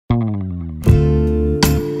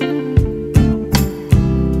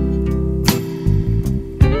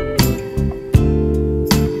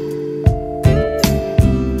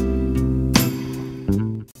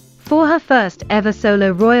first ever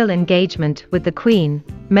solo royal engagement with the Queen,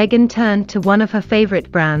 Meghan turned to one of her favorite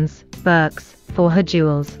brands, Birk's, for her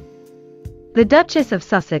jewels. The Duchess of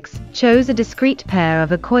Sussex chose a discreet pair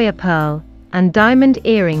of Akoya pearl and diamond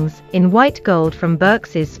earrings in white gold from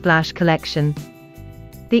Birk's Splash collection.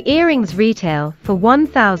 The earrings retail for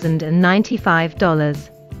 $1,095.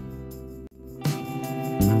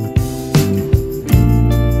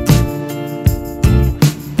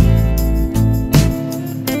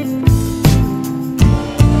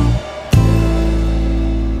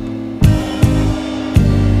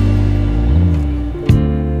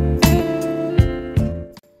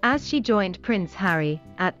 As she joined Prince Harry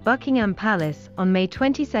at Buckingham Palace on May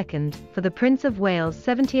 22 for the Prince of Wales'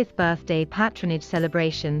 70th birthday patronage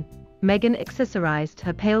celebration, Meghan accessorized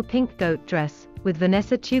her pale pink goat dress with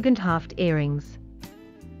Vanessa Tugendhaft earrings.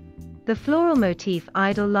 The floral motif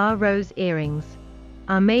Idol La Rose earrings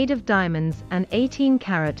are made of diamonds and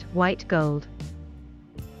 18-carat white gold.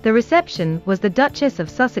 The reception was the Duchess of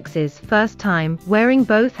Sussex's first time wearing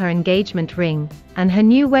both her engagement ring and her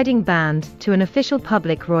new wedding band to an official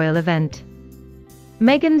public royal event.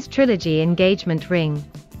 Meghan's trilogy engagement ring,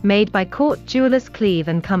 made by court jewellers Cleeve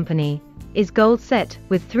 & Company, is gold set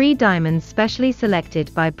with 3 diamonds specially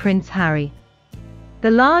selected by Prince Harry. The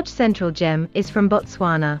large central gem is from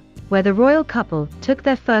Botswana, where the royal couple took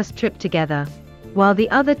their first trip together, while the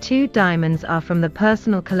other 2 diamonds are from the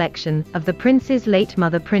personal collection of the prince's late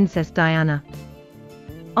mother, Princess Diana.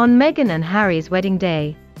 On Meghan and Harry's wedding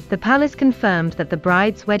day, the palace confirmed that the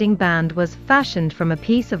bride's wedding band was fashioned from a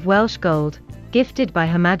piece of Welsh gold, gifted by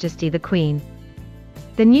Her Majesty the Queen.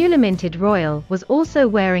 The newly minted royal was also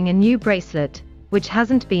wearing a new bracelet, which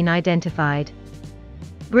hasn't been identified.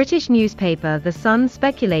 British newspaper The Sun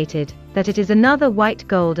speculated that it is another white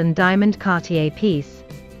gold and diamond Cartier piece,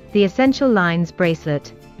 the Essential Lines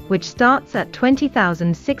bracelet, which starts at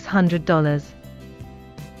 $20,600.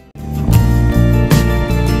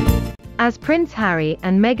 As Prince Harry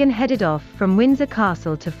and Meghan headed off from Windsor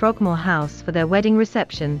Castle to Frogmore House for their wedding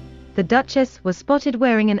reception, the Duchess was spotted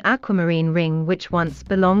wearing an aquamarine ring which once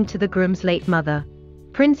belonged to the groom's late mother,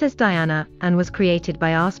 Princess Diana, and was created by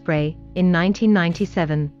Asprey in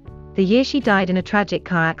 1997, the year she died in a tragic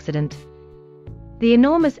car accident. The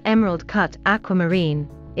enormous emerald-cut aquamarine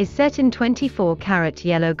is set in 24-carat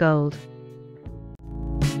yellow gold.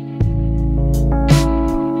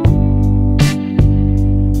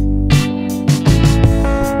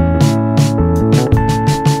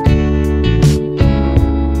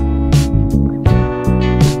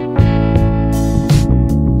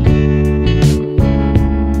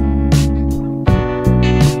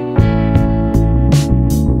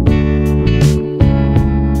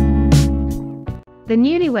 The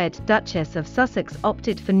newlywed Duchess of Sussex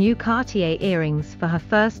opted for new Cartier earrings for her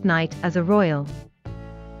first night as a royal.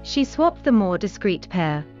 She swapped the more discreet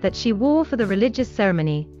pair that she wore for the religious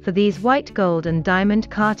ceremony for these white gold and diamond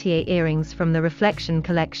Cartier earrings from the Reflection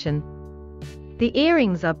collection. The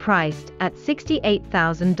earrings are priced at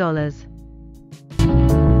 $68,000.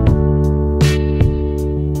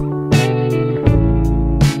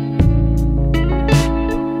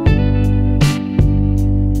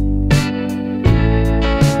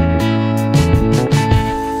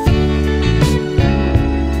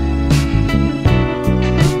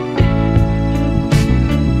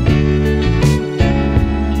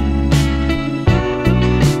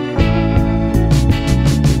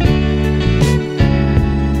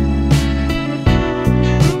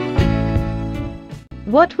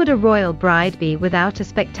 What would a royal bride be without a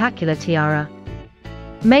spectacular tiara?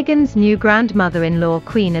 Meghan's new grandmother-in-law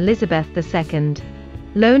Queen Elizabeth II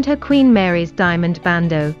loaned her Queen Mary's diamond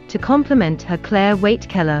bandeau to complement her Claire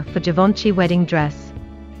Waite-Keller for Givenchy wedding dress.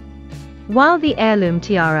 While the heirloom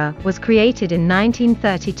tiara was created in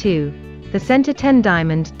 1932, the center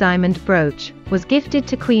 10-diamond brooch was gifted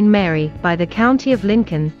to Queen Mary by the County of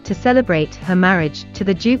Lincoln to celebrate her marriage to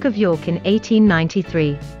the Duke of York in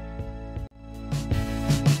 1893.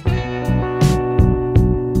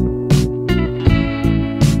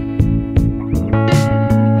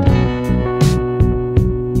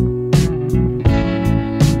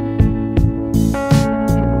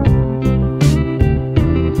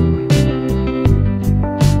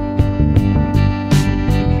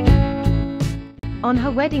 On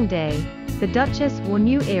her wedding day, the Duchess wore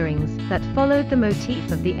new earrings that followed the motif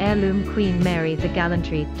of the heirloom Queen Mary the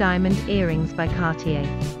Gallantry diamond earrings by Cartier.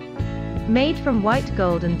 Made from white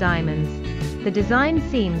gold and diamonds, the design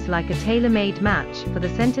seems like a tailor-made match for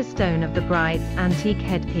the center stone of the bride's antique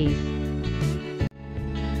headpiece.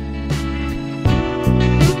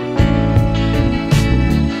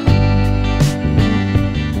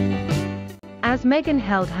 As Meghan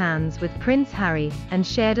held hands with Prince Harry and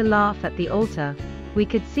shared a laugh at the altar, we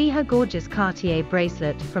could see her gorgeous Cartier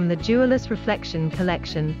bracelet from the Jeweller's Reflection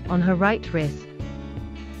collection on her right wrist.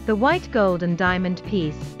 The white gold and diamond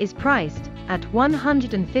piece is priced at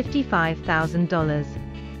 $155,000.